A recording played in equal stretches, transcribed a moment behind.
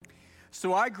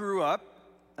So I grew up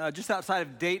just outside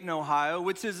of Dayton, Ohio,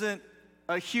 which isn't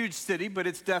a huge city, but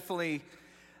it's definitely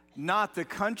not the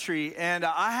country. And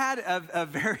I had a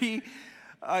very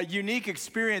unique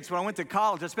experience when I went to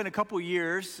college. I spent a couple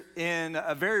years in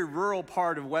a very rural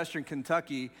part of Western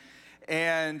Kentucky,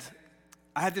 and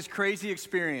I had this crazy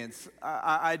experience.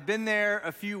 I'd been there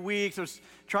a few weeks. I was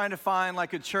trying to find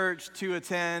like a church to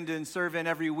attend and serve in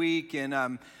every week,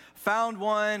 and found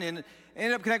one and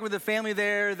ended up connecting with a family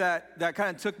there that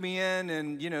kind of took me in,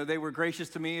 and they were gracious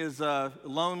to me as a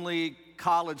lonely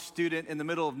college student in the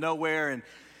middle of nowhere. And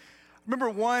I remember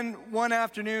one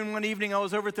afternoon, one evening, I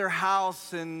was over at their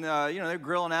house, and they're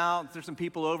grilling out. There's some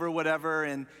people over, whatever,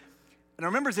 and I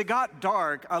remember as it got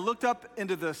dark, I looked up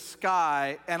into the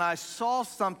sky, and I saw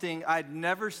something I'd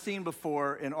never seen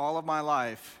before in all of my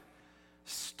life: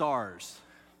 stars.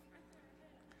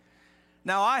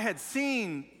 Now, I had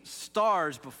seen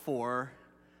stars before,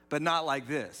 but not like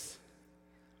this.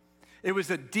 It was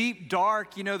a deep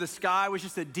dark, the sky was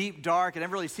just a deep dark. I'd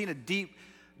never really seen a deep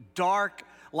dark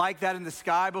like that in the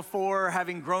sky before,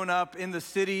 having grown up in the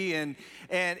city, and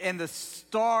the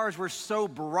stars were so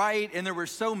bright, and there were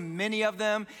so many of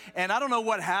them, and I don't know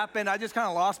what happened. I just kind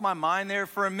of lost my mind there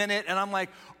for a minute, and I'm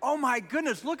like, oh my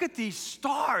goodness, look at these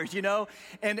stars,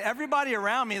 and everybody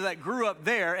around me that grew up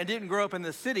there and didn't grow up in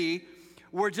the city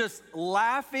were just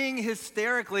laughing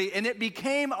hysterically, and it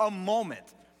became a moment.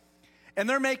 And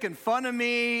they're making fun of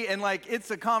me, and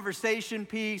it's a conversation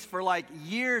piece for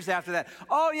years after that.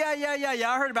 Oh, yeah,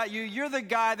 I heard about you. You're the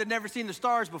guy that never seen the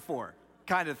stars before,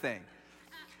 kind of thing.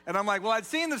 And I'm like, well, I'd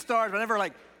seen the stars, but I never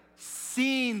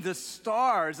seen the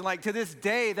stars. And to this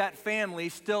day, that family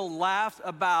still laughs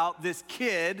about this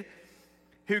kid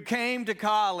who came to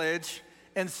college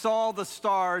and saw the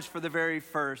stars for the very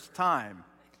first time.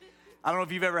 I don't know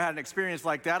if you've ever had an experience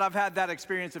like that. I've had that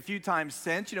experience a few times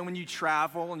since. When you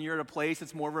travel and you're at a place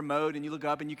that's more remote and you look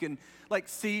up and you can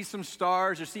see some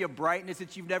stars or see a brightness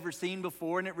that you've never seen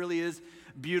before, and it really is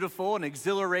beautiful and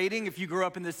exhilarating. If you grew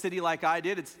up in the city like I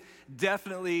did, it's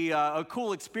definitely a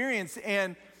cool experience.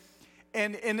 And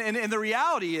the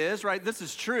reality is, right, this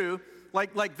is true,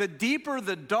 the deeper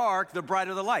the dark, the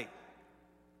brighter the light.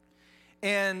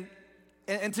 And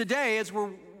today, as we're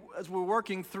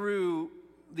working through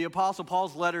the Apostle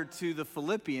Paul's letter to the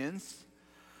Philippians,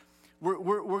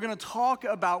 we're going to talk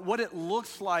about what it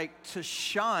looks like to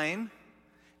shine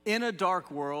in a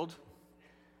dark world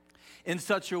in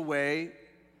such a way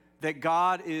that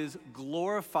God is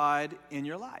glorified in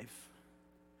your life.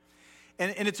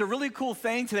 And it's a really cool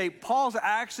thing today. Paul's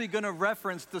actually going to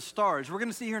reference the stars. We're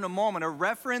going to see here in a moment a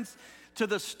reference to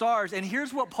the stars. And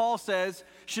here's what Paul says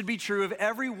should be true of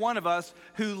every one of us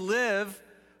who live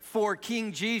for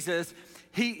King Jesus.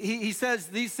 He says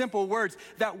these simple words,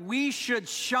 that we should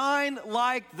shine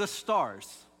like the stars.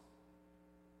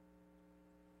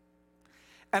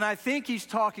 And I think he's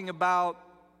talking about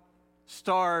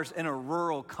stars in a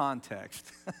rural context.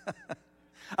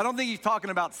 I don't think he's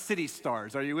talking about city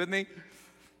stars. Are you with me?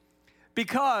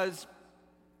 Because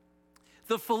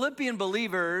the Philippian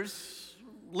believers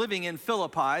living in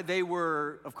Philippi, they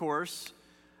were, of course,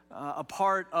 a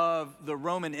part of the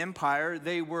Roman Empire.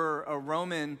 They were a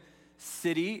Roman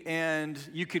city, and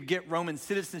you could get Roman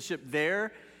citizenship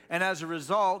there. And as a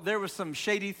result, there was some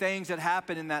shady things that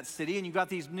happened in that city. And you got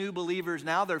these new believers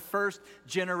now, they're first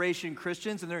generation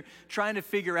Christians, and they're trying to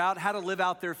figure out how to live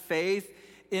out their faith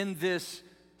in this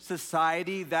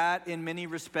society that in many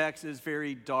respects is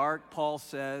very dark. Paul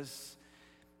says,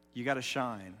 you got to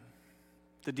shine.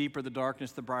 The deeper the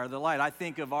darkness, the brighter the light. I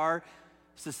think of our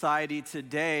society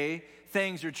today,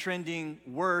 things are trending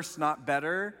worse, not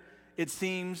better. It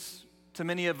seems to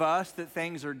many of us that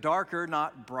things are darker,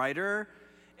 not brighter.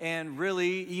 And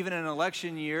really, even in an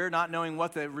election year, not knowing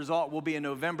what the result will be in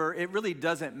November, it really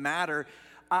doesn't matter.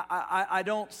 I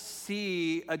don't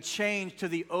see a change to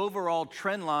the overall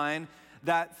trend line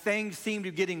that things seem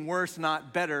to be getting worse,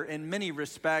 not better in many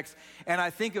respects. And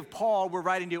I think if Paul were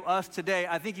writing to us today,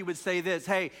 I think he would say this: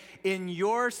 hey, in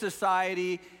your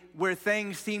society where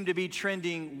things seem to be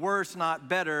trending worse, not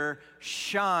better,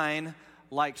 shine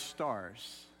like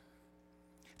stars.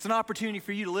 It's an opportunity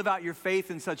for you to live out your faith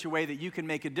in such a way that you can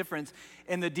make a difference.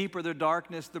 And the deeper the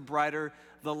darkness, the brighter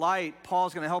the light.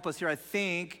 Paul's going to help us here, I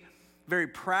think, very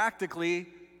practically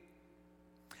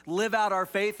live out our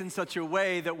faith in such a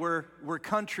way that we're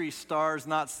country stars,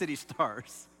 not city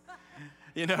stars.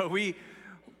 We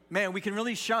can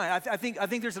really shine. I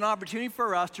think there's an opportunity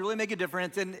for us to really make a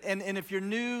difference. And if you're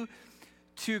new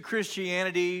to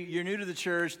Christianity, you're new to the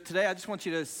church, today I just want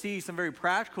you to see some very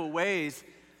practical ways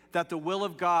that the will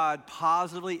of God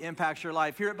positively impacts your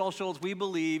life. Here at Bell Shoals, we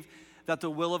believe that the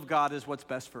will of God is what's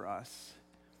best for us.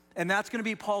 And that's going to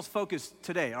be Paul's focus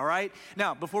today, all right?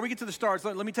 Now, before we get to the stars,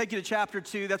 let me take you to chapter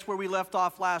 2. That's where we left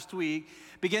off last week,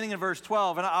 beginning in verse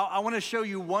 12. And I want to show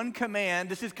you one command.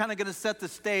 This is kind of going to set the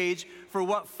stage for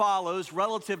what follows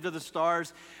relative to the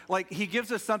stars. Like, he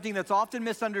gives us something that's often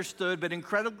misunderstood, but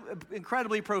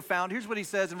incredibly profound. Here's what he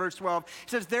says in verse 12. He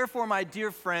says, "Therefore, my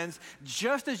dear friends,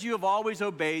 just as you have always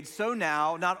obeyed, so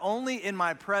now, not only in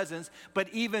my presence, but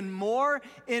even more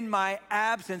in my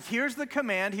absence." Here's the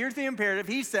command. Here's the imperative.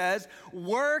 He says,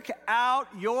 "Work out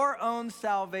your own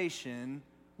salvation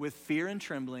with fear and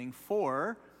trembling,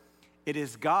 for it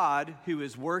is God who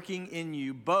is working in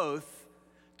you both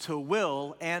to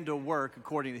will and to work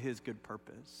according to his good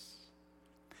purpose."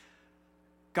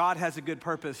 God has a good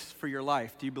purpose for your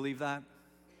life. Do you believe that?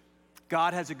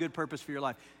 God has a good purpose for your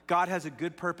life. God has a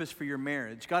good purpose for your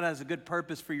marriage. God has a good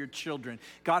purpose for your children.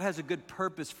 God has a good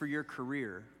purpose for your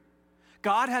career.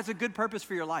 God has a good purpose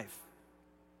for your life.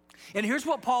 And here's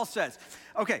what Paul says.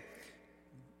 Okay,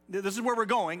 this is where we're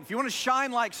going. If you want to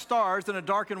shine like stars in a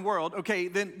darkened world, okay,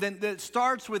 then it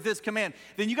starts with this command.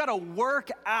 Then you got to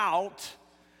work out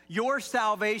your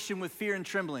salvation with fear and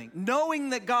trembling,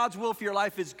 knowing that God's will for your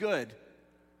life is good.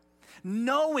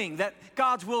 Knowing that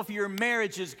God's will for your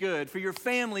marriage is good, for your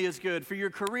family is good, for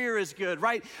your career is good,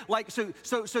 right? Like, so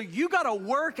you got to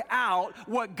work out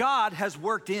what God has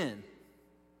worked in.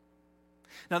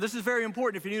 Now, this is very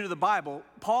important if you're new to the Bible.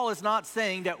 Paul is not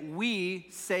saying that we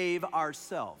save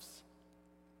ourselves.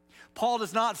 Paul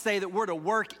does not say that we're to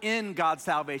work in God's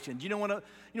salvation. Do you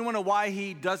know why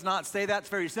he does not say that? It's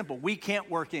very simple. We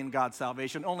can't work in God's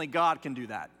salvation. Only God can do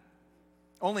that.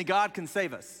 Only God can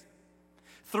save us.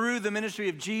 Through the ministry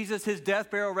of Jesus, his death,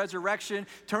 burial, resurrection,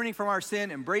 turning from our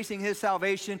sin, embracing his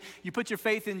salvation, you put your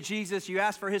faith in Jesus, you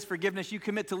ask for his forgiveness, you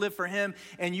commit to live for him,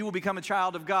 and you will become a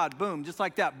child of God. Boom, just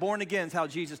like that. Born again is how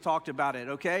Jesus talked about it,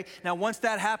 okay? Now, once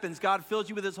that happens, God fills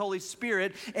you with his Holy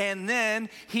Spirit, and then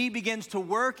he begins to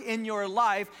work in your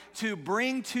life to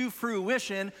bring to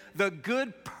fruition the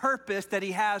good purpose that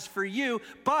he has for you.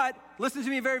 But listen to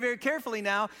me very, very carefully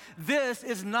now. This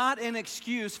is not an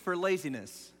excuse for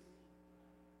laziness.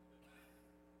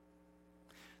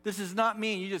 This does not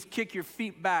mean you just kick your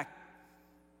feet back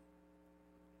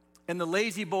in the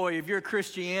lazy boy of your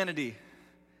Christianity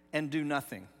and do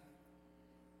nothing.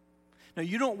 Now,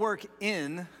 you don't work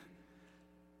in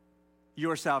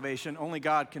your salvation. Only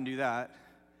God can do that.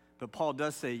 But Paul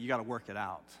does say you got to work it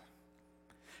out.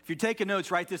 If you're taking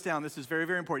notes, write this down. This is very,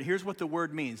 very important. Here's what the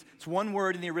word means. It's one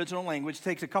word in the original language. It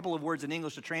takes a couple of words in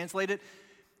English to translate it.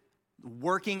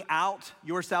 Working out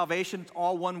your salvation, it's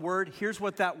all one word. Here's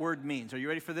what that word means. Are you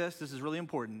ready for this? This is really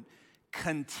important.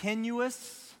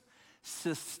 Continuous,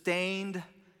 sustained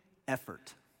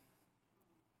effort.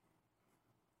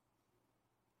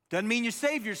 Doesn't mean you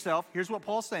save yourself. Here's what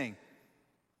Paul's saying.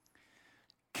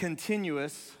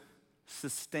 Continuous,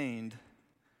 sustained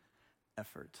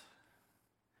effort.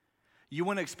 You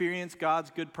want to experience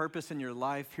God's good purpose in your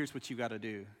life? Here's what you got to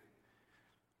do.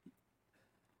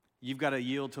 You've got to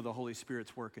yield to the Holy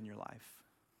Spirit's work in your life.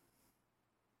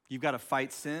 You've got to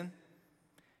fight sin.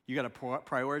 You've got to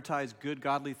prioritize good,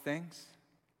 godly things.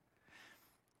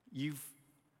 You've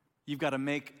got to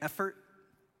make effort.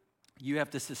 You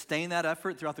have to sustain that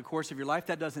effort throughout the course of your life.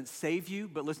 That doesn't save you,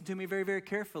 but listen to me very, very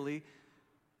carefully.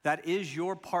 That is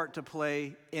your part to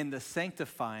play in the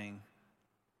sanctifying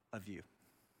of you.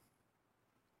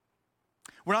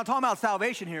 We're not talking about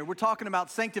salvation here. We're talking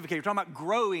about sanctification. We're talking about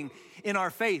growing in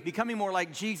our faith, becoming more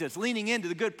like Jesus, leaning into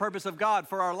the good purpose of God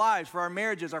for our lives, for our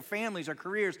marriages, our families, our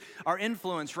careers, our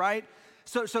influence, right?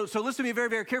 So listen to me very,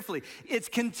 very carefully. It's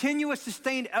continuous,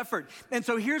 sustained effort. And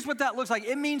so here's what that looks like.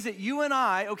 It means that you and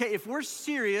I, okay, if we're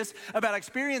serious about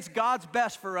experiencing God's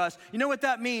best for us, you know what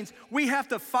that means? We have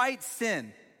to fight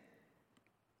sin.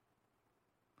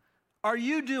 Are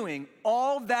you doing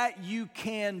all that you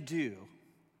can do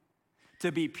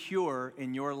to be pure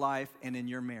in your life and in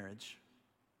your marriage?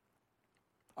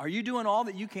 Are you doing all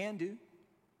that you can do?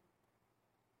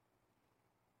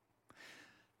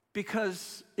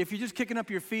 Because if you're just kicking up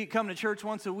your feet, coming to church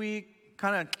once a week,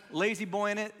 kind of lazy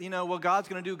boying it, well, God's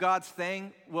going to do God's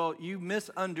thing. Well, you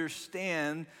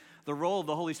misunderstand the role of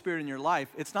the Holy Spirit in your life.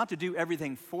 It's not to do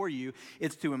everything for you.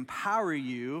 It's to empower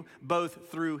you both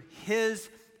through his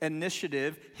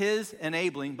initiative, his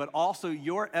enabling, but also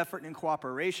your effort and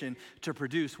cooperation to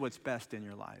produce what's best in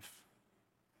your life.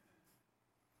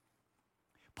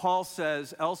 Paul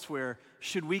says elsewhere,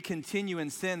 should we continue in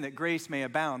sin that grace may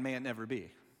abound, may it never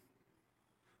be.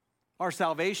 Our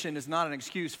salvation is not an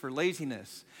excuse for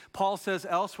laziness. Paul says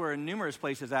elsewhere in numerous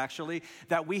places actually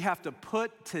that we have to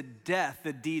put to death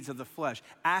the deeds of the flesh.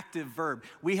 Active verb.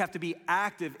 We have to be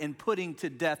active in putting to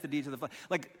death the deeds of the flesh.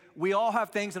 Like we all have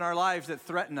things in our lives that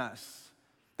threaten us,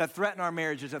 that threaten our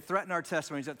marriages, that threaten our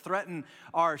testimonies, that threaten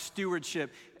our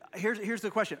stewardship. Here's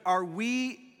the question. Are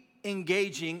we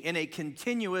engaging in a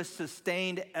continuous,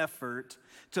 sustained effort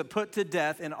to put to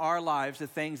death in our lives the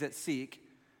things that seek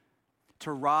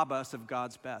to rob us of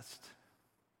God's best?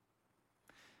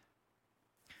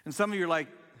 And some of you are like,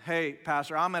 hey,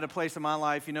 Pastor, I'm at a place in my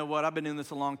life, you know what, I've been doing this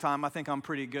a long time, I think I'm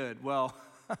pretty good. Well,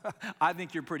 I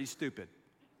think you're pretty stupid.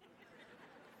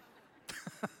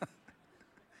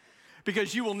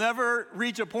 Because you will never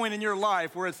reach a point in your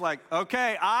life where it's like,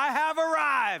 okay, I have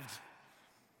arrived.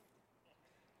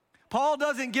 Paul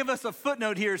doesn't give us a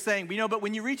footnote here saying, but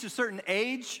when you reach a certain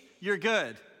age, you're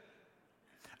good.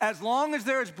 As long as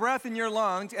there is breath in your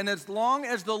lungs and as long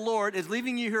as the Lord is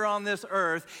leaving you here on this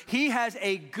earth, he has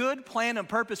a good plan and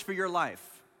purpose for your life.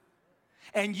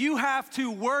 And you have to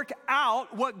work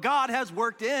out what God has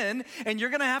worked in, and you're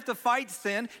gonna have to fight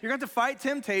sin, you're gonna have to fight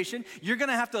temptation, you're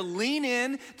gonna have to lean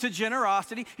in to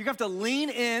generosity, you're gonna have to lean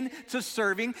in to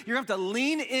serving, you're gonna have to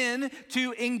lean in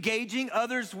to engaging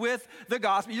others with the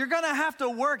gospel. You're gonna have to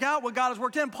work out what God has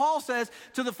worked in. Paul says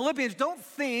to the Philippians, don't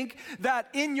think that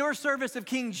in your service of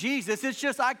King Jesus, it's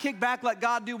just I kick back, let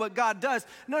God do what God does.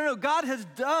 No, God has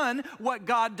done what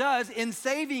God does in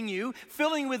saving you,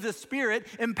 filling you with the Spirit,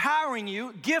 empowering you,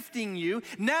 gifting you.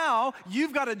 Now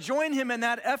you've got to join him in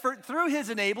that effort through his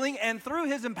enabling and through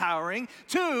his empowering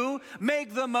to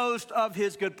make the most of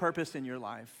his good purpose in your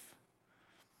life.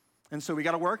 And so we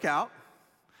got to work out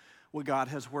what God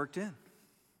has worked in.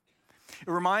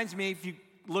 It reminds me, if you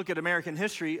look at American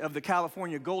history, of the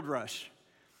California gold rush.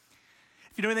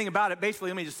 If you know anything about it, basically,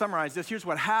 let me just summarize this. Here's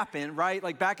what happened, right?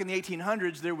 Like back in the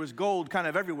 1800s, there was gold kind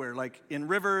of everywhere, like in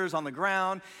rivers, on the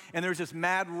ground, and there was this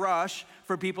mad rush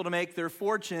for people to make their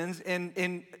fortunes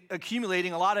in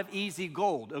accumulating a lot of easy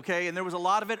gold, okay? And there was a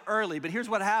lot of it early, but here's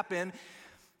what happened.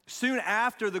 Soon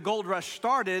after the gold rush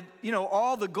started,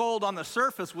 all the gold on the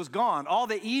surface was gone. All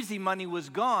the easy money was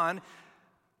gone.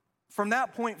 From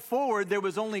that point forward, there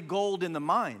was only gold in the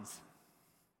mines.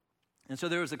 And so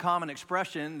there was a common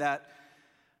expression that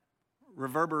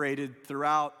reverberated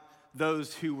throughout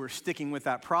those who were sticking with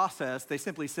that process. They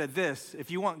simply said this: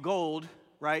 if you want gold,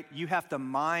 right, you have to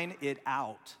mine it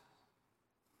out.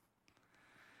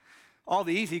 All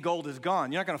the easy gold is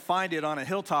gone. You're not going to find it on a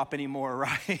hilltop anymore,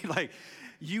 right? Like,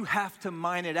 you have to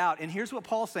mine it out. And here's what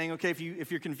Paul's saying, okay, if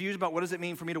you're confused about what does it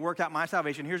mean for me to work out my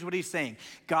salvation, here's what he's saying.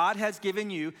 God has given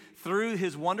you, through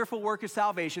his wonderful work of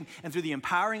salvation and through the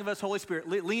empowering of his Holy Spirit,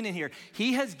 lean in here,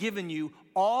 he has given you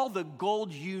all the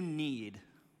gold you need.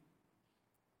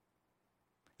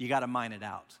 You got to mine it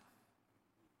out.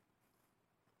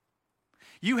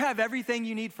 You have everything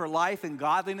you need for life and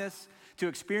godliness to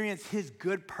experience his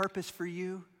good purpose for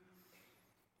you,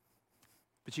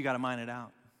 but you got to mine it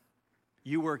out.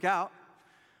 You work out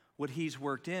what he's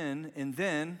worked in, and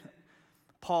then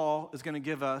Paul is going to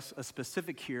give us a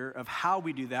specific here of how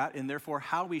we do that, and therefore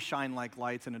how we shine like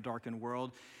lights in a darkened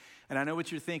world. And I know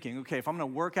what you're thinking. Okay, if I'm going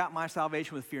to work out my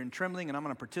salvation with fear and trembling, and I'm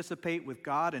going to participate with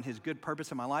God and his good purpose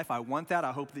in my life, I want that.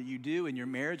 I hope that you do in your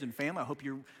marriage and family. I hope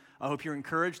you're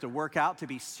encouraged to work out, to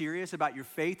be serious about your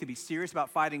faith, to be serious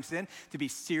about fighting sin, to be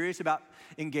serious about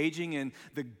engaging in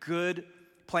the good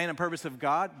plan and purpose of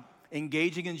God,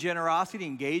 engaging in generosity,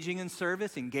 engaging in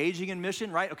service, engaging in mission,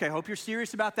 right? Okay, I hope you're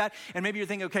serious about that. And maybe you're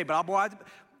thinking, okay, but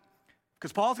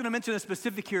because Paul's going to mention a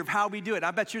specific here of how we do it.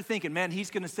 I bet you're thinking, man,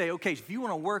 he's going to say, okay, if you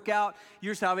want to work out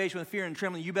your salvation with fear and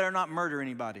trembling, you better not murder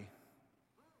anybody.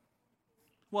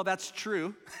 Well, that's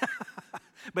true,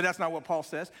 but that's not what Paul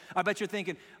says. I bet you're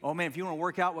thinking, oh man, if you want to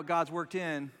work out what God's worked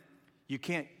in, you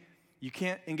can't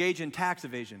engage in tax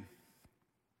evasion.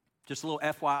 Just a little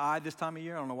FYI this time of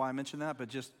year. I don't know why I mentioned that, but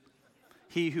just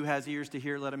he who has ears to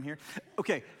hear, let him hear.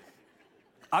 Okay,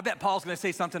 I bet Paul's going to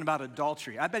say something about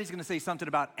adultery. I bet he's going to say something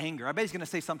about anger. I bet he's going to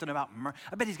say something about murder.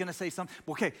 I bet he's going to say something.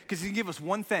 Okay, because he's going to give us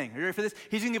one thing. Are you ready for this?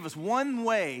 He's going to give us one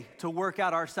way to work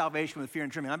out our salvation with fear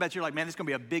and trembling. I bet you're like, man, this is going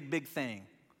to be a big, big thing.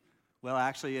 Well,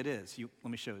 actually it is.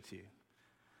 Let me show it to you.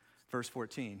 Verse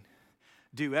 14,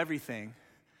 do everything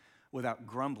without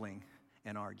grumbling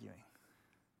and arguing.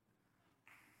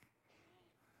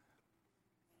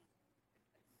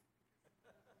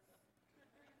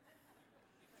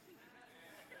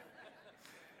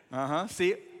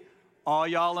 See, all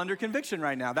y'all under conviction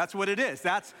right now. That's what it is.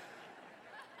 That's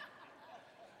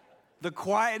the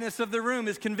quietness of the room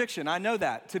is conviction. I know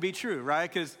that to be true,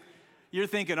 right? Because you're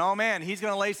thinking, oh man, he's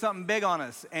going to lay something big on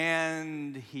us.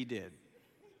 And he did.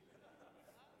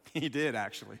 He did,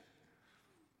 actually.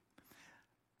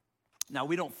 Now,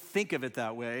 we don't think of it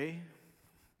that way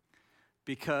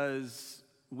because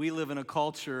we live in a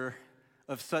culture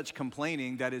of such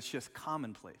complaining that it's just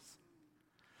commonplace.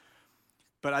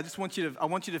 But I want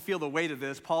you to feel the weight of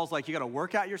this. Paul's like, you got to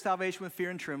work out your salvation with fear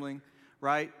and trembling,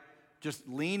 right? Just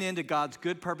lean into God's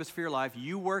good purpose for your life.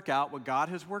 You work out what God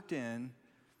has worked in,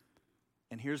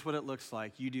 and here's what it looks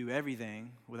like. You do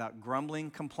everything without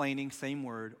grumbling, complaining, same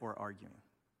word, or arguing.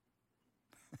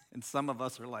 And some of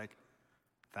us are like,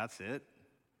 that's it?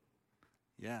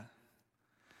 Yeah.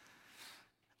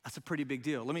 That's a pretty big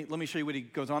deal. Let me show you what he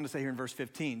goes on to say here in verse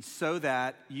 15. So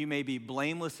that you may be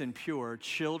blameless and pure,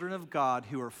 children of God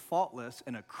who are faultless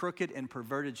in a crooked and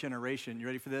perverted generation. You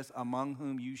ready for this? Among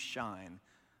whom you shine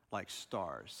like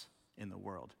stars in the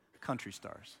world. Country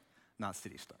stars, not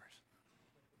city stars.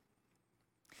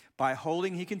 By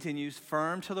holding, he continues,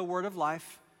 firm to the word of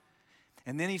life.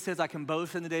 And then he says, I can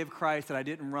boast in the day of Christ that I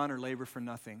didn't run or labor for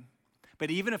nothing. But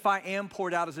even if I am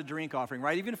poured out as a drink offering,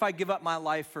 right? Even if I give up my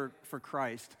life for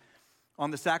Christ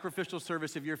on the sacrificial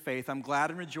service of your faith, I'm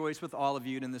glad and rejoice with all of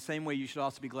you. And in the same way, you should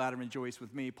also be glad and rejoice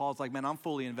with me. Paul's like, man, I'm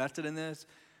fully invested in this.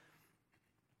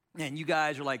 Man, you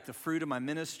guys are like the fruit of my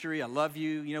ministry. I love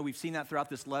you. You know, we've seen that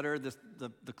throughout this letter,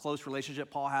 the close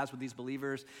relationship Paul has with these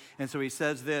believers. And so he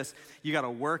says this, you got to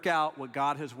work out what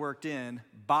God has worked in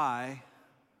by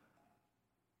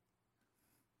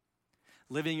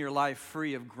living your life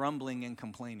free of grumbling and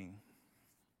complaining.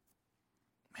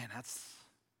 Man, that's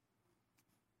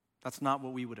not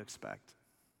what we would expect.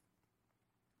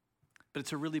 But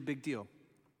it's a really big deal.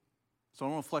 So I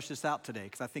want to flesh this out today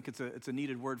because I think it's a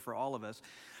needed word for all of us.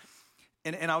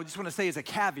 And I just want to say as a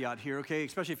caveat here, okay,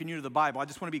 especially if you're new to the Bible, I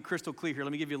just want to be crystal clear here.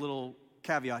 Let me give you a little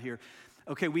caveat here.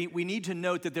 Okay, we need to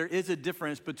note that there is a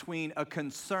difference between a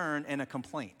concern and a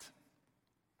complaint.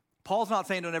 Paul's not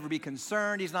saying don't ever be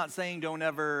concerned. He's not saying don't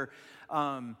ever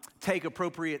take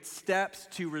appropriate steps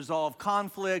to resolve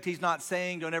conflict. He's not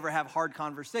saying don't ever have hard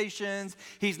conversations.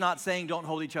 He's not saying don't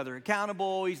hold each other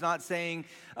accountable. He's not saying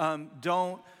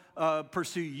don't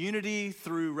pursue unity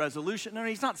through resolution. No,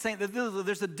 he's not saying that.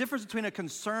 There's a difference between a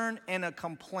concern and a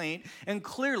complaint. And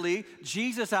clearly,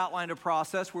 Jesus outlined a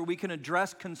process where we can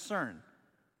address concern.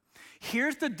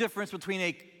 Here's the difference between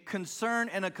a concern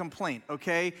and a complaint,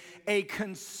 okay? A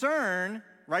concern,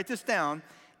 write this down,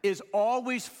 is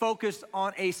always focused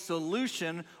on a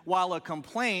solution, while a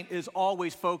complaint is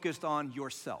always focused on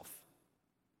yourself.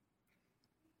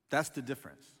 That's the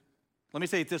difference. Let me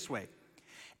say it this way.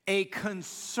 A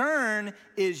concern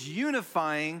is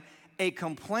unifying, a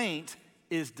complaint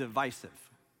is divisive.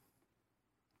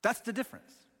 That's the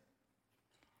difference.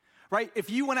 Right? If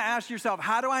you want to ask yourself,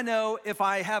 how do I know if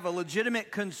I have a legitimate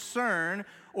concern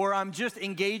or I'm just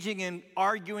engaging in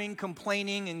arguing,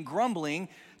 complaining, and grumbling,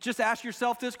 just ask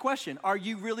yourself this question. Are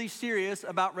you really serious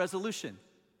about resolution?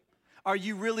 Are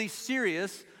you really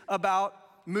serious about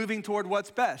moving toward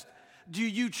what's best? Do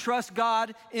you trust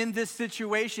God in this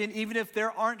situation, even if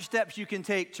there aren't steps you can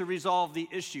take to resolve the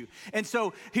issue? And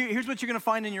so here's what you're going to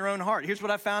find in your own heart. Here's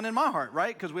what I found in my heart,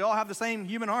 right? Because we all have the same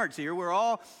human hearts here. We're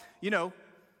all,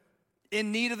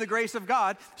 in need of the grace of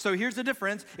God. So here's the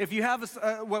difference. If you have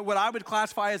what I would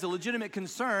classify as a legitimate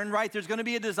concern, right, there's going to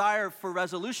be a desire for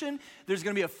resolution. There's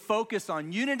going to be a focus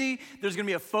on unity. There's going to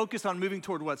be a focus on moving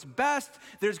toward what's best.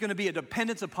 There's going to be a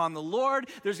dependence upon the Lord.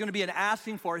 There's going to be an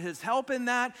asking for his help in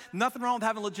that. Nothing wrong with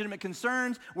having legitimate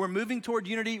concerns. We're moving toward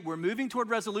unity. We're moving toward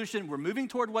resolution. We're moving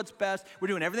toward what's best. We're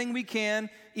doing everything we can,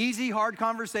 easy, hard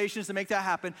conversations to make that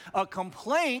happen. A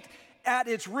complaint at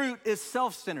its root is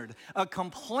self-centered. A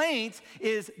complaint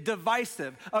is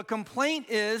divisive. A complaint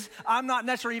is, I'm not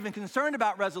necessarily even concerned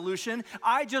about resolution.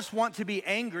 I just want to be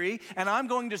angry, and I'm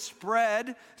going to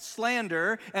spread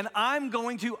slander, and I'm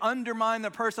going to undermine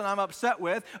the person I'm upset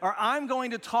with, or I'm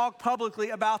going to talk publicly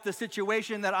about the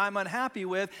situation that I'm unhappy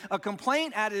with. A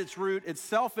complaint at its root, it's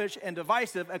selfish and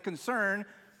divisive. A concern,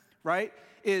 right,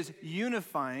 is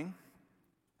unifying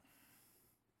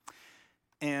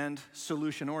and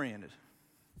solution-oriented.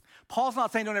 Paul's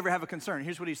not saying don't ever have a concern.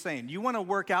 Here's what he's saying. You want to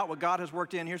work out what God has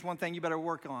worked in, here's one thing you better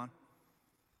work on.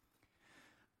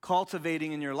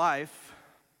 Cultivating in your life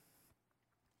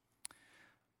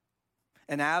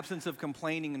an absence of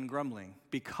complaining and grumbling.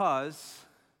 Because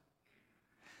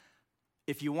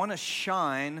if you want to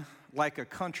shine like a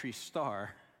country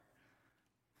star,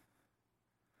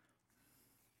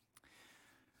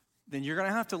 then you're going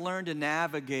to have to learn to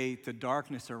navigate the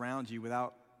darkness around you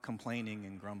without complaining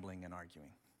and grumbling and arguing.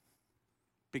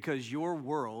 Because your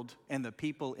world and the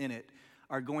people in it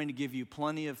are going to give you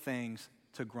plenty of things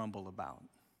to grumble about.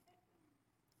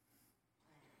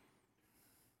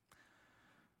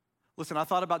 Listen, I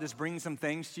thought about just bringing some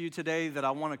things to you today that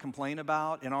I want to complain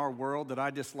about in our world that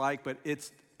I dislike, but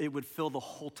it would fill the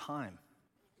whole time,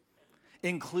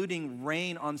 including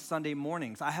rain on Sunday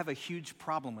mornings. I have a huge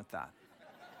problem with that.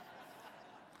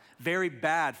 Very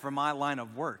bad for my line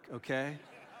of work, okay?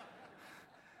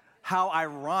 How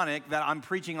ironic that I'm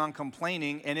preaching on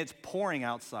complaining and it's pouring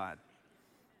outside.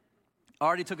 I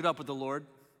already took it up with the Lord.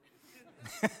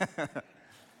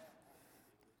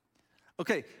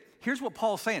 Okay, here's what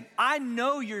Paul's saying. I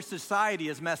know your society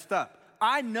is messed up.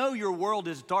 I know your world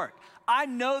is dark. I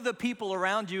know the people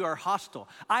around you are hostile.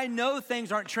 I know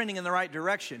things aren't trending in the right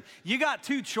direction. You got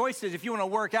two choices if you want to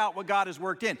work out what God has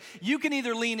worked in. You can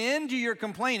either lean into your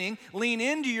complaining, lean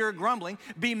into your grumbling,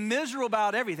 be miserable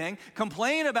about everything,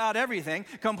 complain about everything,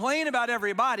 complain about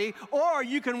everybody, or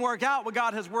you can work out what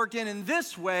God has worked in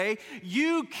this way.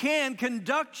 You can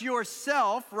conduct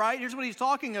yourself, right? Here's what he's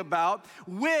talking about,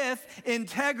 with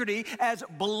integrity as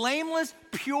blameless,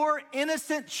 pure,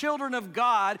 innocent children of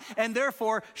God, and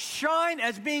therefore shine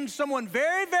as being someone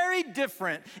very, very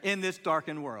different in this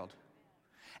darkened world.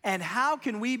 And how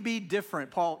can we be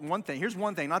different? Paul, here's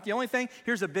one thing, not the only thing,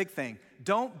 here's a big thing.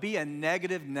 Don't be a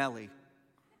negative Nelly.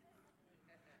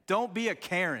 Don't be a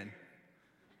Karen.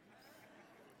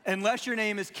 Unless your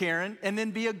name is Karen, and then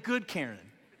be a good Karen.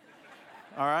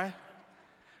 All right?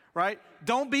 Right?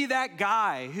 Don't be that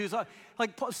guy who's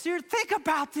like, seriously, think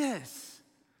about this.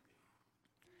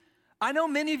 I know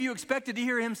many of you expected to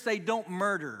hear him say, don't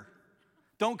murder.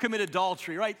 Don't commit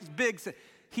adultery, right? It's big.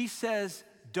 He says,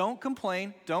 don't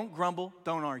complain, don't grumble,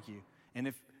 don't argue. And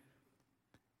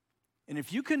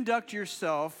if you conduct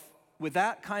yourself with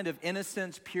that kind of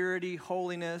innocence, purity,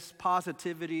 holiness,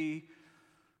 positivity,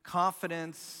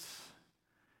 confidence,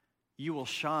 you will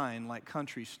shine like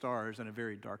country stars in a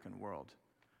very darkened world.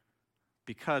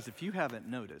 Because if you haven't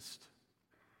noticed,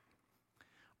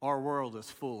 our world is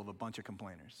full of a bunch of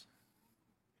complainers.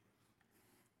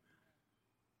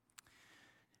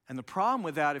 And the problem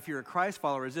with that, if you're a Christ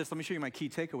follower, is this. Let me show you my key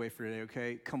takeaway for today,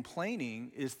 okay?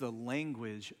 Complaining is the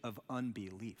language of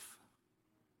unbelief.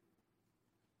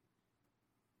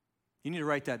 You need to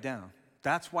write that down.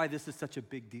 That's why this is such a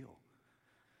big deal.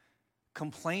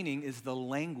 Complaining is the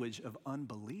language of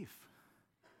unbelief.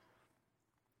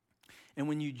 And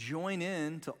when you join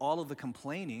in to all of the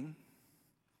complaining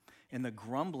and the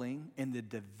grumbling and the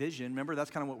division, remember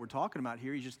that's kind of what we're talking about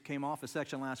here. You just came off a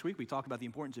section last week. We talked about the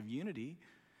importance of unity.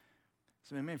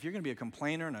 So, man, if you're going to be a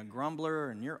complainer and a grumbler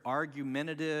and you're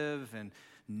argumentative and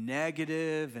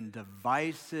negative and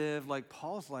divisive, like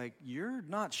Paul's like, you're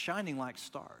not shining like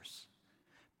stars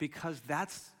because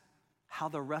that's how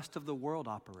the rest of the world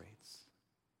operates.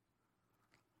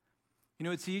 You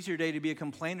know, it's easier today to be a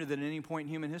complainer than at any point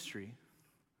in human history.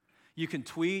 You can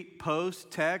tweet,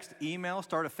 post, text, email,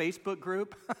 start a Facebook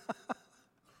group.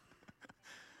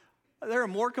 There are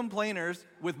more complainers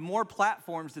with more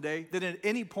platforms today than at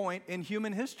any point in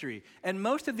human history. And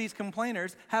most of these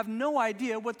complainers have no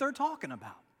idea what they're talking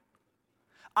about.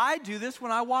 I do this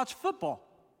when I watch football,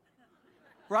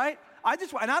 right?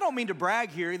 And I don't mean to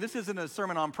brag here. This isn't a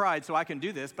sermon on pride, so I can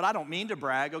do this, but I don't mean to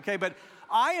brag, okay? But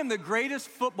I am the greatest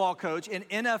football coach in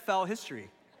NFL history.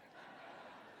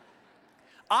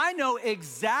 I know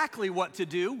exactly what to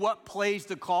do, what plays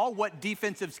to call, what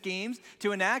defensive schemes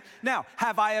to enact. Now,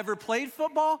 have I ever played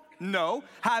football? No.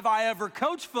 Have I ever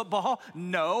coached football?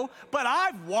 No. But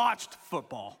I've watched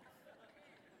football.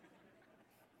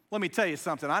 Let me tell you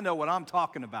something. I know what I'm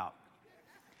talking about.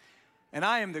 And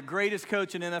I am the greatest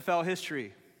coach in NFL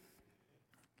history.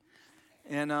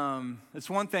 And it's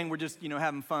one thing we're just,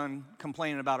 having fun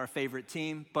complaining about our favorite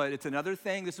team, but it's another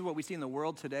thing. This is what we see in the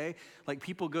world today. Like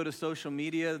people go to social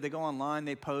media, they go online,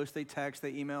 they post, they text, they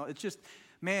email. It's just,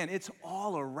 man, it's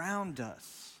all around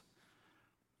us.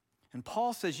 And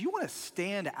Paul says, you want to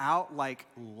stand out like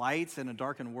lights in a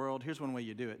darkened world? Here's one way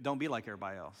you do it. Don't be like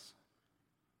everybody else.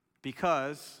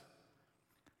 Because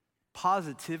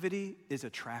positivity is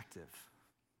attractive.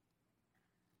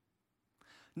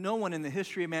 No one in the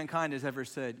history of mankind has ever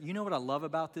said, you know what I love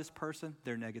about this person?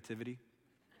 Their negativity.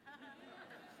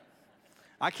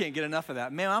 I can't get enough of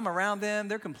that. Man, I'm around them.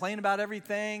 They're complaining about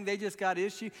everything. They just got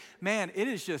issues. Man, it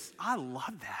is just, I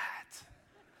love that.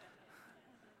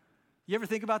 You ever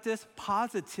think about this?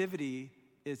 Positivity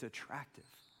is attractive.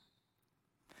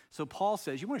 So Paul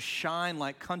says, you want to shine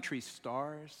like country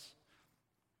stars?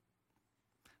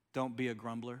 Don't be a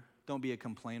grumbler. Don't be a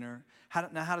complainer.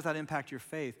 Now, how does that impact your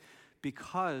faith?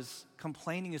 Because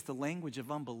complaining is the language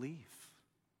of unbelief.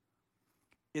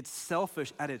 It's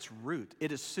selfish at its root.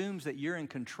 It assumes that you're in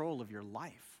control of your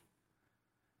life.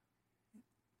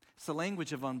 It's the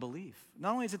language of unbelief.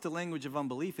 Not only is it the language of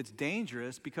unbelief, it's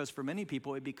dangerous because for many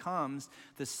people it becomes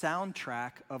the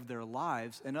soundtrack of their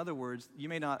lives. In other words, you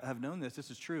may not have known this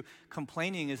is true.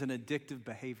 Complaining is an addictive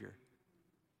behavior.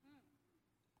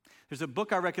 There's a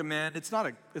book I recommend. It's not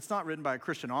written by a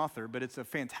Christian author, but it's a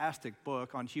fantastic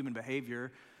book on human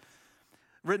behavior,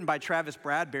 written by Travis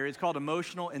Bradberry. It's called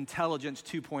Emotional Intelligence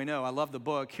 2.0. I love the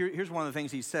book. Here's one of the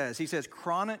things he says. He says,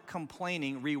 chronic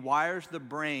complaining rewires the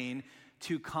brain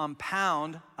to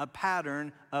compound a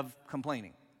pattern of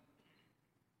complaining.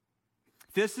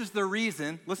 This is the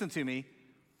reason, listen to me,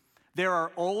 there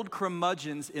are old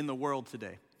curmudgeons in the world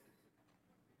today.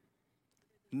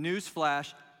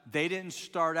 Newsflash, they didn't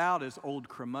start out as old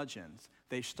curmudgeons.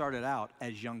 They started out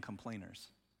as young complainers.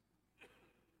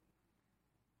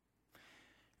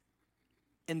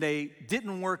 And they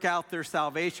didn't work out their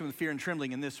salvation with fear and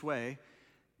trembling in this way.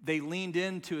 They leaned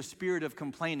into a spirit of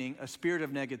complaining, a spirit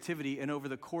of negativity, and over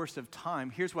the course of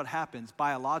time, here's what happens.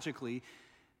 Biologically,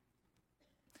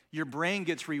 your brain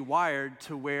gets rewired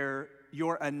to where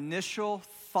your initial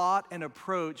thought and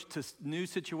approach to new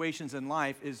situations in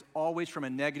life is always from a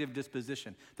negative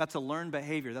disposition. That's a learned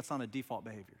behavior. That's not a default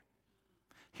behavior.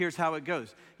 Here's how it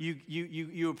goes.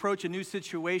 You approach a new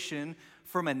situation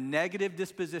from a negative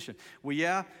disposition. Well,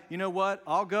 yeah, you know what?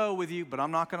 I'll go with you, but I'm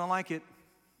not going to like it.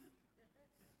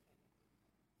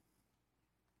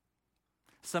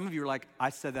 Some of you are like, I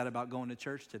said that about going to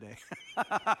church today.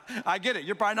 I get it.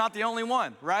 You're probably not the only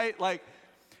one, right? Like,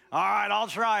 all right, I'll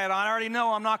try it. I already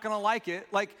know I'm not going to like it.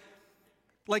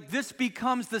 Like this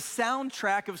becomes the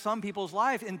soundtrack of some people's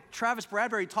life. And Travis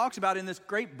Bradberry talks about in this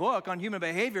great book on human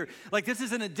behavior, like this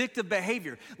is an addictive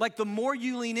behavior. Like the more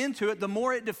you lean into it, the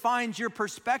more it defines your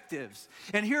perspectives.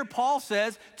 And here Paul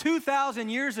says, 2,000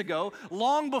 years ago,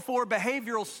 long before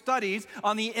behavioral studies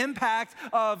on the impact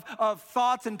of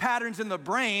thoughts and patterns in the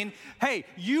brain, hey,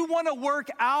 you want to work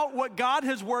out what God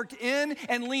has worked in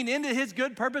and lean into his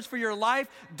good purpose for your life?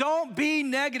 Don't be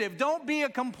negative. Don't be a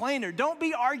complainer. Don't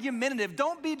be argumentative.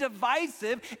 Don't be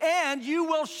divisive, and you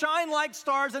will shine like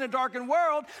stars in a darkened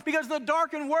world because the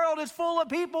darkened world is full of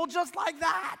people just like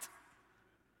that.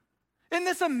 Isn't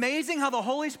this amazing how the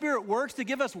Holy Spirit works to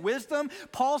give us wisdom?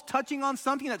 Paul's touching on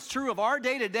something that's true of our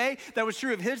day to day, that was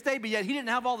true of his day, but yet he didn't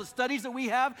have all the studies that we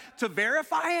have to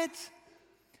verify it.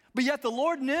 But yet the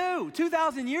Lord knew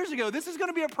 2,000 years ago, this is going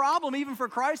to be a problem even for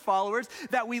Christ followers,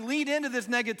 that we lead into this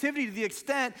negativity to the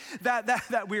extent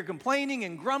that we're complaining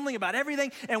and grumbling about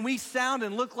everything, and we sound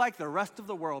and look like the rest of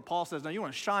the world. Paul says, no, you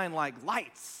want to shine like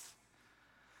lights.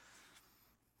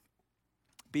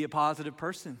 Be a positive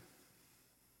person.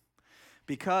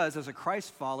 Because as a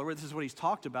Christ follower, this is what he's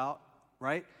talked about,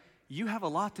 right? You have a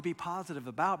lot to be positive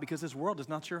about because this world is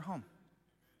not your home.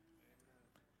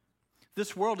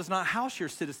 This world does not house your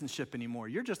citizenship anymore.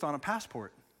 You're just on a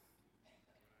passport.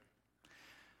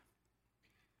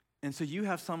 And so you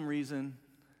have some reason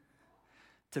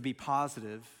to be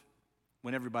positive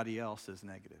when everybody else is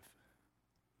negative.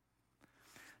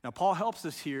 Now, Paul helps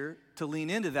us here to lean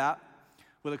into that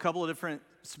with a couple of different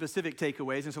specific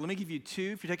takeaways. And so let me give you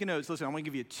two. If you're taking notes, listen, I'm going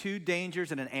to give you 2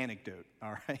 dangers and an anecdote,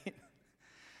 all right?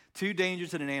 2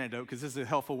 dangers and an anecdote, because this is a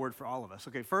helpful word for all of us.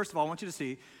 Okay, first of all, I want you to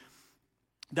see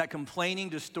that complaining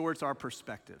distorts our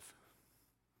perspective.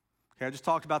 Okay, I just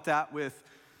talked about that with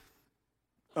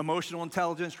emotional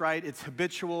intelligence, right? It's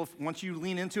habitual. Once you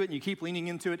lean into it and you keep leaning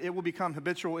into it, it will become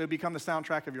habitual. It will become the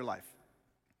soundtrack of your life.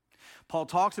 Paul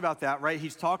talks about that, right?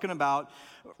 He's talking about,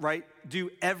 right, do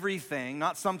everything,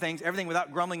 not some things, everything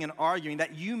without grumbling and arguing,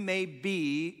 that you may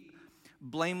be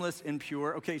blameless and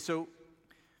pure. Okay, so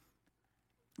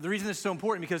the reason this is so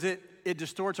important because it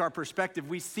distorts our perspective.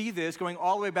 We see this going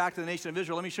all the way back to the nation of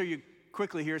Israel. Let me show you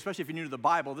quickly here, especially if you're new to the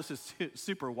Bible. This is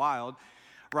super wild,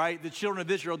 right? The children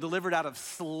of Israel delivered out of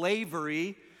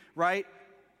slavery, right?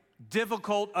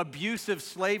 Difficult, abusive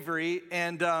slavery,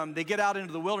 and they get out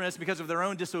into the wilderness because of their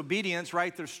own disobedience,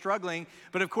 right? They're struggling,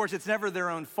 but of course, it's never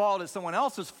their own fault. It's someone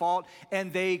else's fault,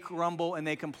 and they grumble and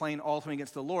they complain ultimately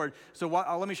against the Lord. So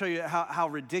let me show you how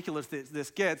ridiculous this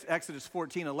gets. Exodus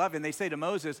 14:11, they say to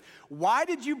Moses, "Why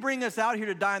did you bring us out here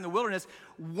to die in the wilderness?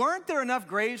 Weren't there enough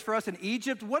graves for us in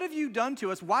Egypt? What have you done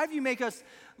to us? Why have you made us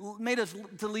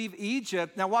to leave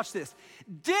Egypt?" Now watch this.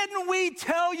 "Didn't we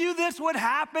tell you this would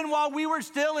happen while we were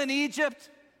still in Egypt?"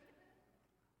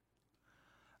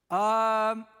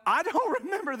 I don't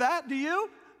remember that, do you?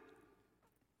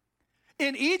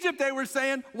 In Egypt, they were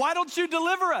saying, "Why don't you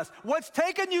deliver us? What's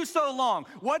taken you so long?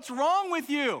 What's wrong with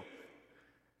you?"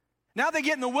 Now they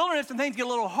get in the wilderness and things get a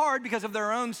little hard because of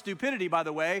their own stupidity, by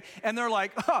the way. And they're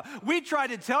like, we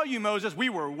tried to tell you, Moses, we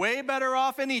were way better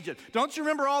off in Egypt. Don't you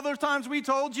remember all those times we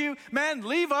told you? Man,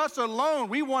 leave us alone.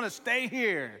 We want to stay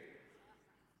here.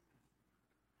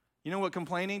 You know what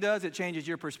complaining does? It changes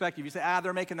your perspective. You say,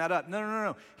 they're making that up.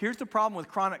 No. Here's the problem with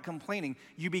chronic complaining.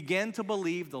 You begin to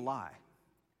believe the lie.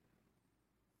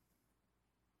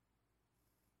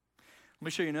 Let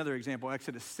me show you another example,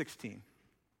 Exodus 16.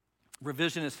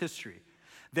 Revisionist history.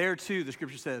 There too, the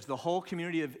scripture says, the whole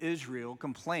community of Israel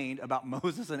complained about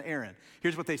Moses and Aaron.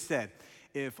 Here's what they said.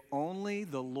 If only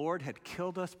the Lord had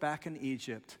killed us back in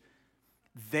Egypt.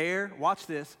 There, watch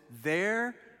this,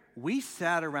 there we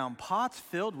sat around pots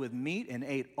filled with meat and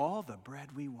ate all the bread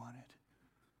we wanted.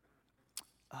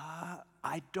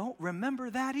 I don't remember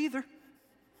that either.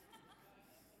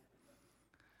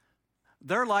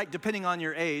 They're like, depending on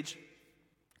your age,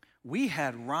 we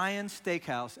had Ryan's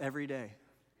Steakhouse every day,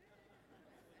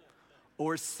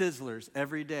 or Sizzlers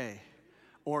every day,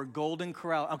 or Golden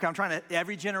Corral. Okay, I'm trying to hit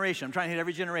every generation.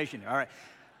 All right.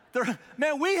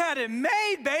 Man, we had it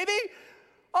made, baby.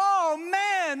 Oh,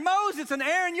 man, Moses and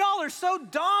Aaron, y'all are so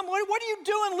dumb. What are you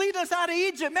doing leading us out of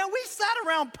Egypt? Man, we sat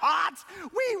around pots.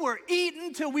 We were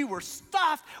eating till we were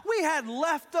stuffed. We had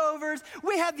leftovers.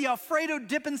 We had the Alfredo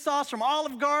dipping sauce from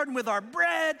Olive Garden with our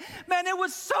bread. Man, it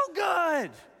was so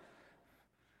good.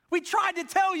 We tried to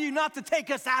tell you not to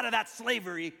take us out of that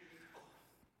slavery.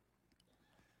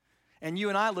 And you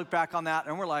and I look back on that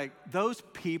and we're like, those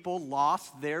people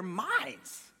lost their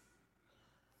minds.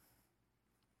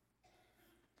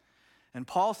 And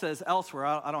Paul says elsewhere,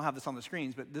 I don't have this on the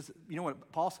screens, but this, you know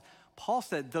what Paul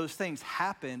said those things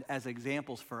happened as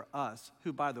examples for us,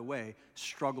 who, by the way,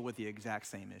 struggle with the exact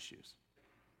same issues.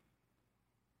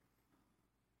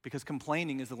 Because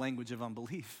complaining is the language of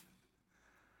unbelief.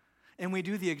 And we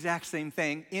do the exact same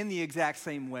thing in the exact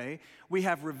same way. We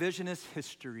have revisionist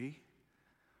history.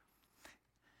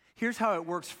 Here's how it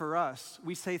works for us.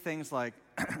 We say things like,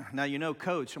 now you know,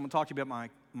 coach, I'm going to talk to you about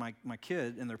my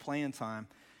kid and their playing time.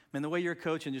 Man, the way you're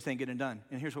coaching just ain't getting done.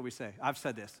 And here's what we say. I've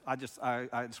said this. I just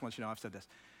want you to know I've said this.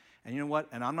 And you know what?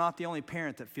 And I'm not the only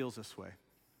parent that feels this way.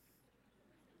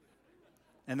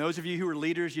 And those of you who are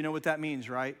leaders, you know what that means,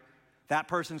 right? That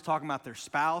person's talking about their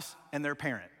spouse and their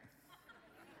parent.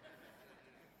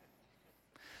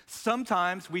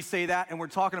 Sometimes we say that and we're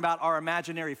talking about our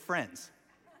imaginary friends.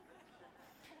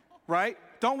 Right?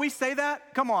 Don't we say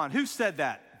that? Come on, who said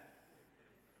that?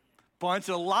 Bunch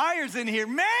of liars in here.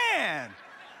 Man,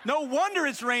 no wonder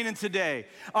it's raining today.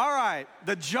 All right,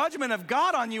 the judgment of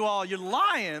God on you all. You're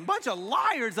lying. Bunch of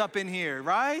liars up in here,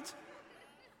 right?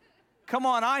 Come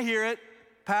on, I hear it.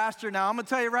 Pastor, now I'm going to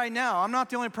tell you right now, I'm not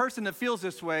the only person that feels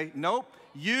this way. Nope.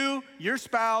 You, your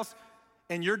spouse,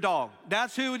 and your dog.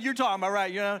 That's who you're talking about,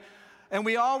 right? You know? And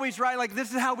we always write like,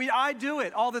 this is how I do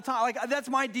it all the time. Like, that's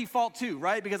my default too,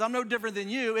 right? Because I'm no different than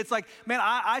you. It's like, man,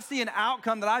 I see an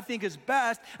outcome that I think is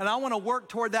best, and I want to work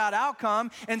toward that outcome.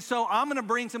 And so I'm going to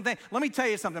bring something. Let me tell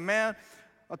you something, man.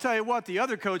 I'll tell you what, the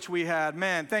other coach we had,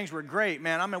 man, things were great,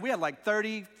 man. I mean, we had like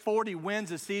 30, 40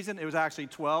 wins a season. It was actually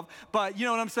 12. But you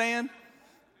know what I'm saying?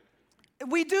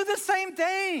 We do the same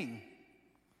thing.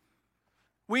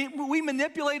 We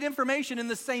manipulate information in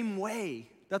the same way.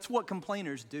 That's what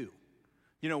complainers do.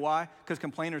 You know why? Because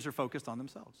complainers are focused on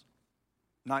themselves.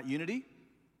 Not unity,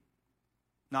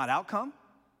 not outcome,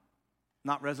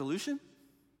 not resolution.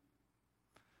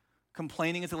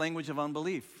 Complaining is the language of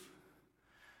unbelief.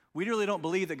 We really don't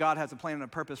believe that God has a plan and a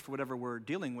purpose for whatever we're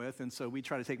dealing with, and so we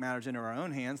try to take matters into our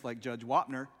own hands like Judge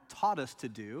Wapner taught us to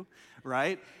do,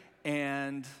 right?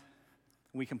 And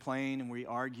we complain and we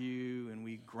argue and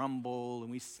we grumble and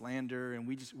we slander and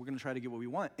we're going to try to get what we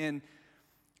want. And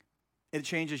it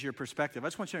changes your perspective. I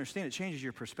just want you to understand it changes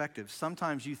your perspective.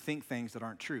 Sometimes you think things that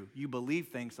aren't true. You believe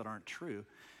things that aren't true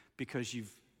because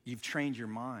you've trained your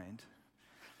mind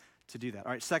to do that.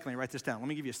 All right, secondly, write this down. Let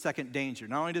me give you a second danger.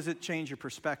 Not only does it change your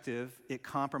perspective, it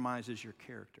compromises your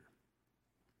character.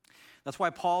 That's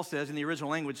why Paul says in the original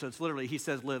language, so it's literally, he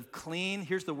says, live clean,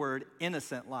 here's the word,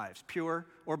 innocent lives. Pure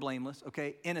or blameless,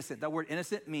 okay? Innocent. That word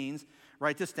innocent means,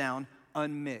 write this down,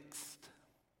 unmixed.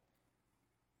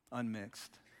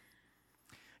 Unmixed.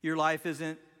 Your life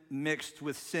isn't mixed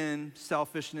with sin,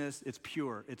 selfishness. It's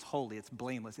pure, it's holy, it's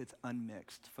blameless, it's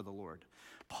unmixed for the Lord.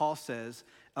 Paul says,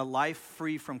 a life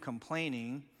free from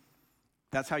complaining,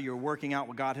 that's how you're working out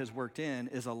what God has worked in,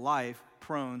 is a life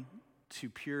prone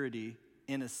to purity,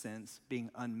 innocence, being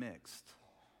unmixed.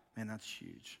 Man, that's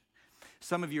huge.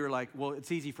 Some of you are like, well,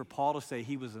 it's easy for Paul to say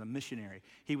he was a missionary.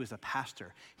 He was a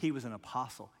pastor. He was an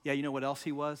apostle. Yeah, you know what else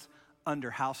he was?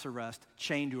 Under house arrest,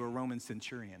 chained to a Roman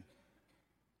centurion.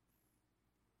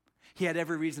 He had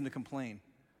every reason to complain.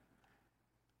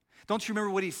 Don't you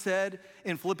remember what he said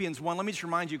in Philippians 1? Let me just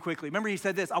remind you quickly. Remember he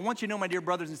said this, I want you to know, my dear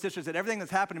brothers and sisters, that everything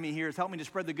that's happened to me here has helped me to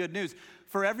spread the good news.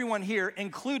 For everyone here,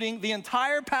 including the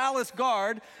entire palace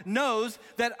guard, knows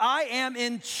that I am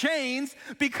in chains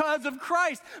because of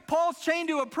Christ. Paul's chained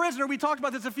to a prisoner. We talked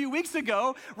about this a few weeks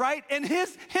ago, right? And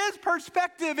his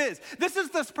perspective is, this is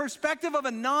the perspective of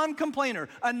a non-complainer,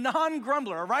 a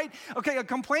non-grumbler, right? Okay, a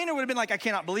complainer would have been like, I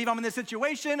cannot believe I'm in this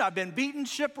situation. I've been beaten,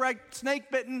 shipwrecked,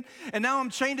 snake bitten, and now I'm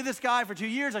chained to this guy for 2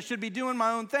 years. I should be doing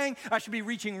my own thing. I should be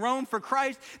reaching Rome for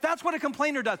Christ. That's what a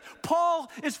complainer does.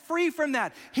 Paul is free from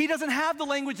that. He doesn't have the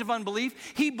language of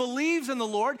unbelief. He believes in the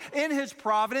Lord, in his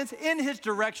providence, in his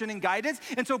direction and guidance.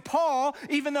 And so Paul,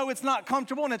 even though it's not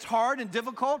comfortable and it's hard and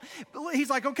difficult, he's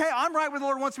like, okay, I'm right where the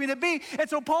Lord wants me to be. And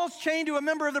so Paul's chained to a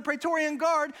member of the Praetorian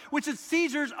Guard, which is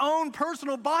Caesar's own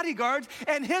personal bodyguards.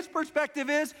 And his perspective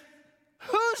is,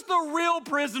 who's the real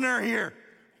prisoner here?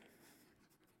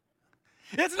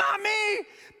 It's not me.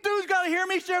 Dude's got to hear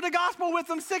me share the gospel with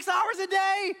them 6 hours a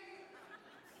day.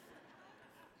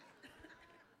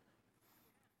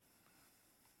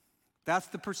 That's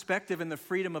the perspective and the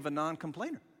freedom of a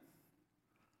non-complainer.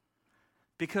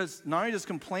 Because not only does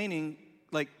complaining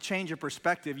change your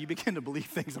perspective, you begin to believe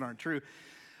things that aren't true.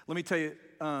 Let me tell you,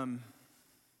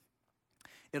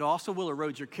 it also will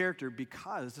erode your character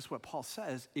because, this is what Paul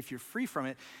says, if you're free from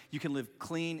it, you can live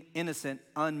clean, innocent,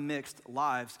 unmixed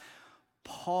lives.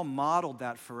 Paul modeled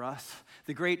that for us.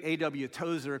 The great A.W.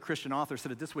 Tozer, a Christian author,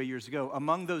 said it this way years ago: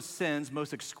 among those sins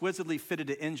most exquisitely fitted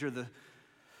to injure the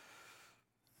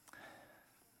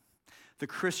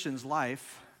Christian's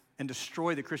life and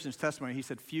destroy the Christian's testimony, he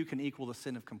said, few can equal the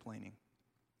sin of complaining.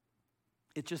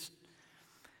 It's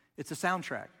a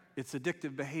soundtrack. It's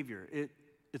addictive behavior.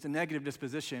 It's a negative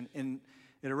disposition, and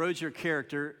it erodes your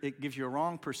character. It gives you a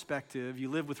wrong perspective. You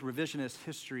live with revisionist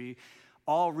history,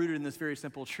 all rooted in this very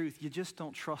simple truth. You just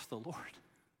don't trust the Lord.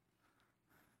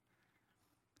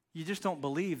 You just don't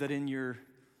believe that in your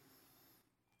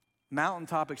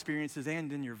mountaintop experiences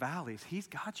and in your valleys, He's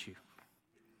got you.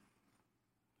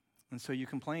 And so you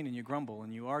complain and you grumble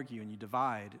and you argue and you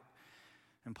divide.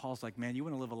 And Paul's like, man, you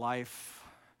want to live a life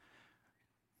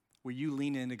where you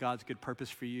lean into God's good purpose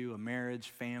for you, a marriage,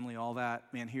 family, all that.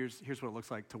 Man, here's what it looks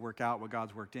like to work out what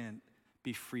God's worked in.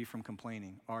 Be free from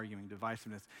complaining, arguing,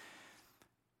 divisiveness.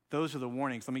 Those are the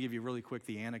warnings. Let me give you really quick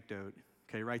the anecdote.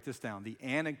 Okay, write this down. The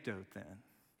antidote then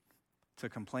to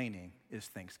complaining is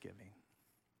thanksgiving.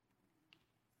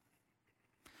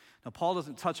 Now, Paul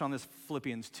doesn't touch on this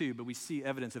Philippians 2, but we see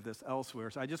evidence of this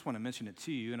elsewhere. So I just want to mention it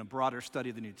to you in a broader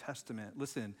study of the New Testament.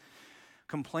 Listen,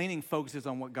 complaining focuses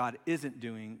on what God isn't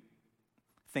doing.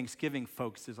 Thanksgiving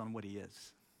focuses on what He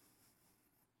is.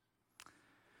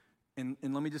 And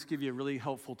let me just give you a really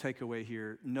helpful takeaway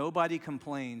here. Nobody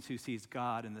complains who sees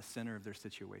God in the center of their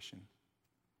situation.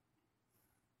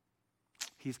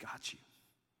 He's got you.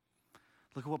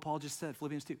 Look at what Paul just said,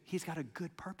 Philippians 2. He's got a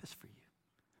good purpose for you.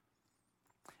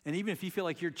 And even if you feel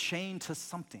like you're chained to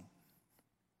something,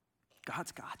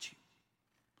 God's got you.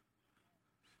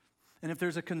 And if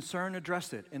there's a concern,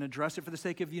 address it. And address it for the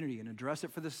sake of unity. And address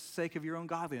it for the sake of your own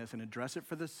godliness. And address it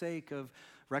for the sake of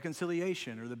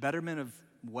reconciliation or the betterment of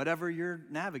whatever you're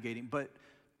navigating. But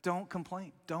don't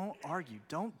complain. Don't argue.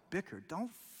 Don't bicker.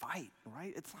 Don't fight,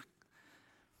 right? It's like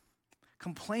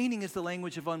complaining is the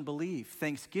language of unbelief.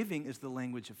 Thanksgiving is the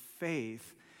language of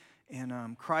faith.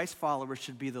 And Christ followers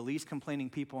should be the least complaining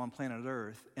people on planet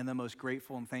Earth and the most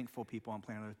grateful and thankful people on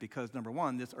planet Earth because, number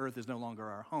one, this earth is no longer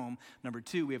our home. Number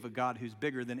two, we have a God who's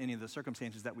bigger than any of the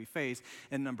circumstances that we face.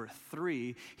 And number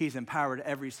three, He's empowered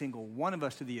every single one of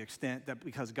us to the extent that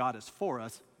because God is for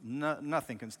us,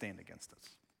 nothing can stand against us.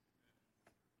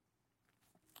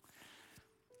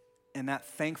 And that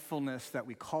thankfulness that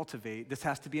we cultivate, this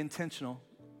has to be intentional.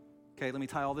 Okay, let me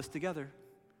tie all this together.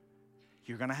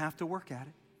 You're going to have to work at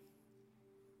it.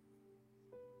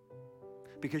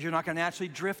 Because you're not going to naturally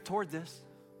drift toward this.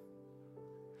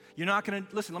 You're not going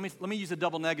to, listen, let me use a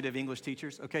double negative, English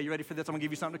teachers. Okay, you ready for this? I'm going to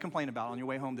give you something to complain about on your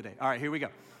way home today. All right, here we go.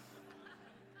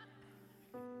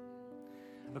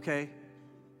 Okay,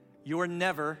 you're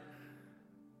never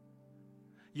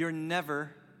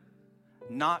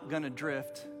not going to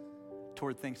drift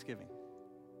toward Thanksgiving.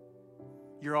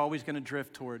 You're always going to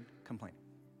drift toward complaining.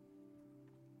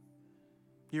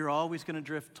 You're always going to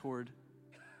drift toward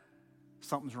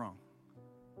something's wrong.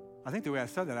 I think the way I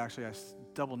said that, actually,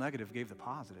 double negative gave the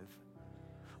positive.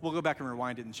 We'll go back and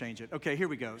rewind it and change it. Okay, here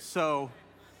we go. So,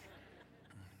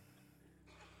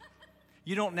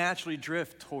 you don't naturally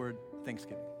drift toward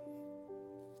Thanksgiving.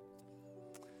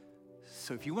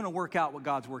 So if you want to work out what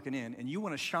God's working in, and you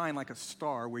want to shine like a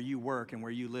star where you work and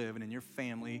where you live and in your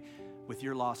family with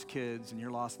your lost kids and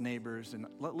your lost neighbors, and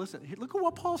listen, look at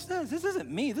what Paul says. This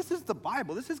isn't me. This is the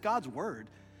Bible. This is God's word.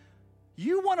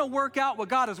 You want to work out what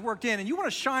God has worked in, and you want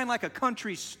to shine like a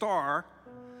country star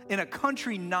in a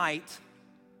country night,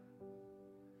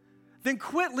 then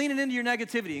quit leaning into your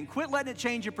negativity and quit letting it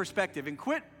change your perspective and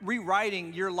quit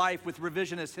rewriting your life with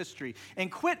revisionist history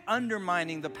and quit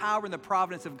undermining the power and the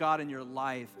providence of God in your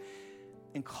life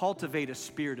and cultivate a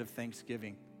spirit of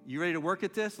thanksgiving. You ready to work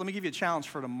at this? Let me give you a challenge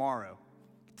for tomorrow.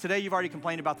 Today you've already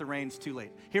complained about the rain. It's too late.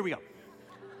 Here we go.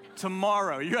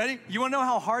 Tomorrow, you ready? You want to know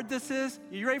how hard this is?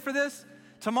 You ready for this?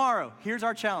 Tomorrow, here's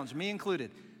our challenge, me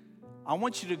included. I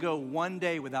want you to go one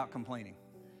day without complaining.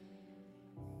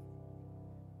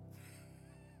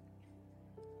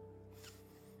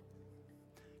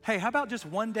 Hey, how about just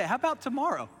one day? How about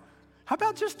tomorrow? How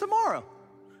about just tomorrow?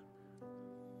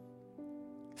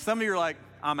 Some of you are like,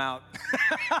 I'm out.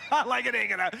 Like it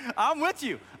ain't gonna. I'm with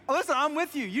you. Listen, I'm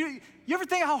with you. You ever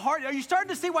think how hard? Are you starting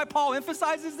to see why Paul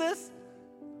emphasizes this?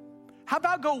 How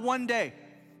about go one day?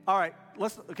 All right,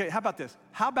 okay, how about this?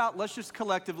 How about let's just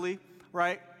collectively,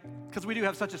 right? Because we do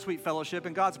have such a sweet fellowship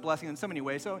and God's blessing in so many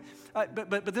ways. So,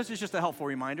 but this is just a helpful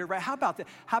reminder, right? How about that?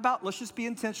 How about let's just be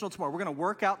intentional tomorrow? We're going to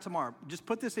work out tomorrow. Just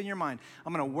put this in your mind.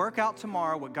 I'm going to work out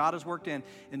tomorrow what God has worked in.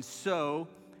 And so,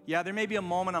 yeah, there may be a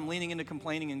moment I'm leaning into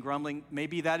complaining and grumbling.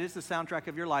 Maybe that is the soundtrack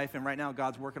of your life, and right now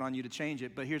God's working on you to change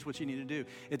it. But here's what you need to do.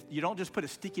 You don't just put a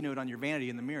sticky note on your vanity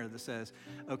in the mirror that says,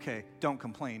 okay, don't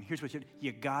complain. Here's what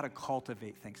you got to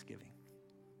cultivate thanksgiving.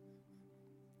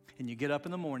 And you get up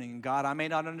in the morning, and God, I may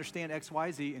not understand X, Y,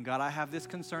 Z, and God, I have this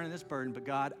concern and this burden, but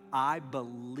God, I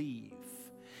believe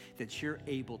that you're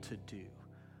able to do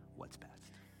what's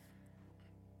best.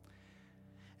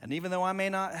 And even though I may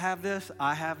not have this,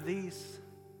 I have these.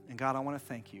 And God, I want to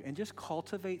thank you. And just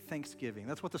cultivate thanksgiving.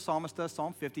 That's what the psalmist does,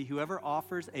 Psalm 50. Whoever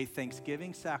offers a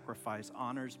thanksgiving sacrifice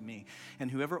honors me. And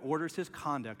whoever orders his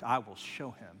conduct, I will show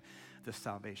him the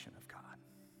salvation of God.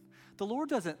 The Lord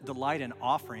doesn't delight in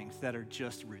offerings that are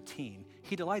just routine.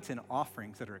 He delights in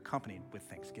offerings that are accompanied with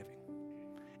thanksgiving.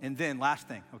 And then, last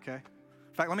thing, okay?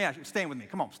 In fact, let me ask you, stay with me.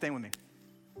 Come on, stay with me.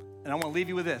 And I want to leave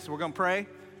you with this. We're going to pray,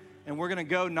 and we're going to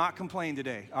go not complain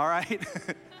today, all right?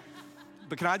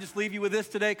 But can I just leave you with this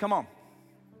today? Come on.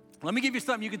 Let me give you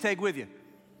something you can take with you.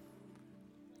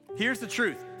 Here's the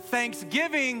truth.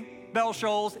 Thanksgiving, Bell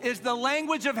Shoals, is the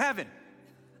language of heaven.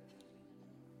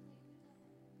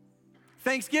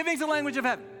 Thanksgiving's the language of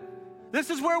heaven. This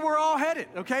is where we're all headed,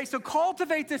 okay? So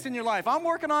cultivate this in your life. I'm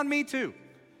working on me too.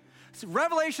 So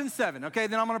Revelation 7, okay,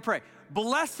 then I'm going to pray.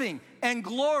 Blessing and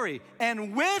glory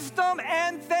and wisdom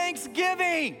and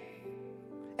thanksgiving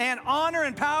and honor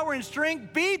and power and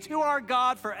strength be to our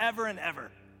God forever and ever.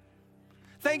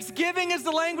 Thanksgiving is the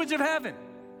language of heaven.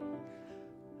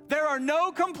 There are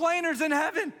no complainers in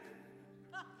heaven.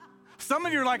 Some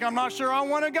of you are like, I'm not sure I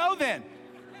want to go then.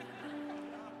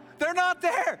 They're not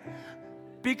there.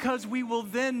 Because we will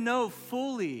then know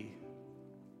fully,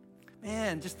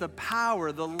 man, just the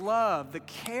power, the love, the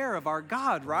care of our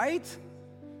God, right?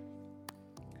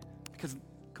 Because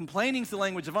complaining is the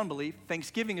language of unbelief.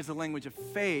 Thanksgiving is the language of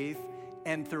faith.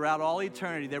 And throughout all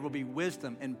eternity, there will be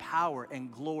wisdom and power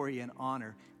and glory and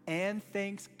honor and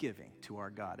thanksgiving to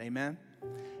our God. Amen?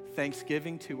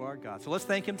 Thanksgiving to our God. So let's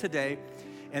thank him today.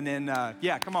 And then,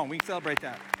 come on, we can celebrate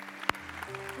that.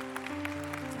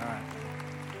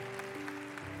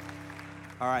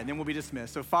 All right, and then we'll be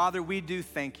dismissed. So, Father, we do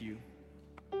thank you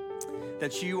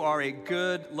that you are a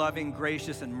good, loving,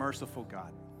 gracious, and merciful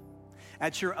God.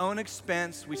 At your own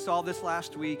expense, we saw this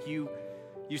last week, you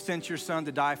sent your son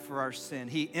to die for our sin.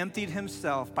 He emptied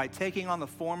himself by taking on the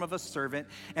form of a servant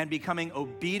and becoming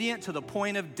obedient to the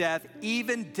point of death,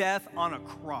 even death on a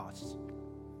cross.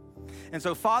 And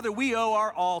so, Father, we owe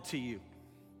our all to you.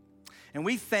 And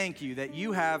we thank you that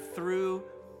you have, through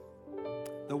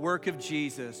the work of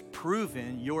Jesus,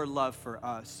 proven your love for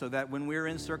us so that when we're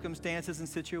in circumstances and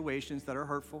situations that are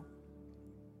hurtful,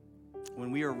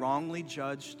 when we are wrongly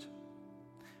judged,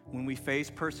 when we face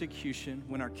persecution,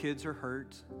 when our kids are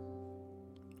hurt,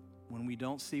 when we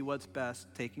don't see what's best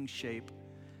taking shape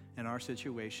in our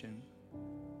situation,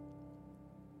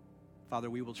 Father,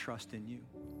 we will trust in you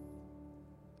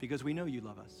because we know you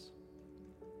love us.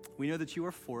 We know that you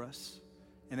are for us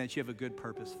and that you have a good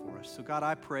purpose for us. So God,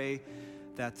 I pray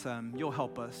that you'll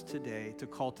help us today to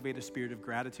cultivate a spirit of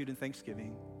gratitude and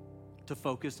thanksgiving, to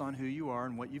focus on who you are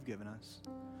and what you've given us,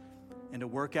 and to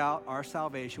work out our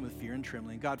salvation with fear and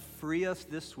trembling. God, free us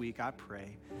this week, I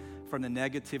pray, from the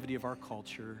negativity of our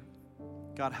culture.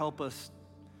 God, help us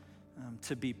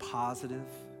to be positive.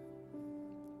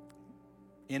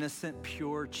 innocent,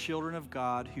 pure children of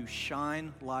God who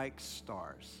shine like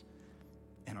stars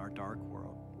in our dark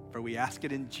world. For we ask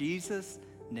it in Jesus'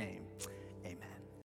 name.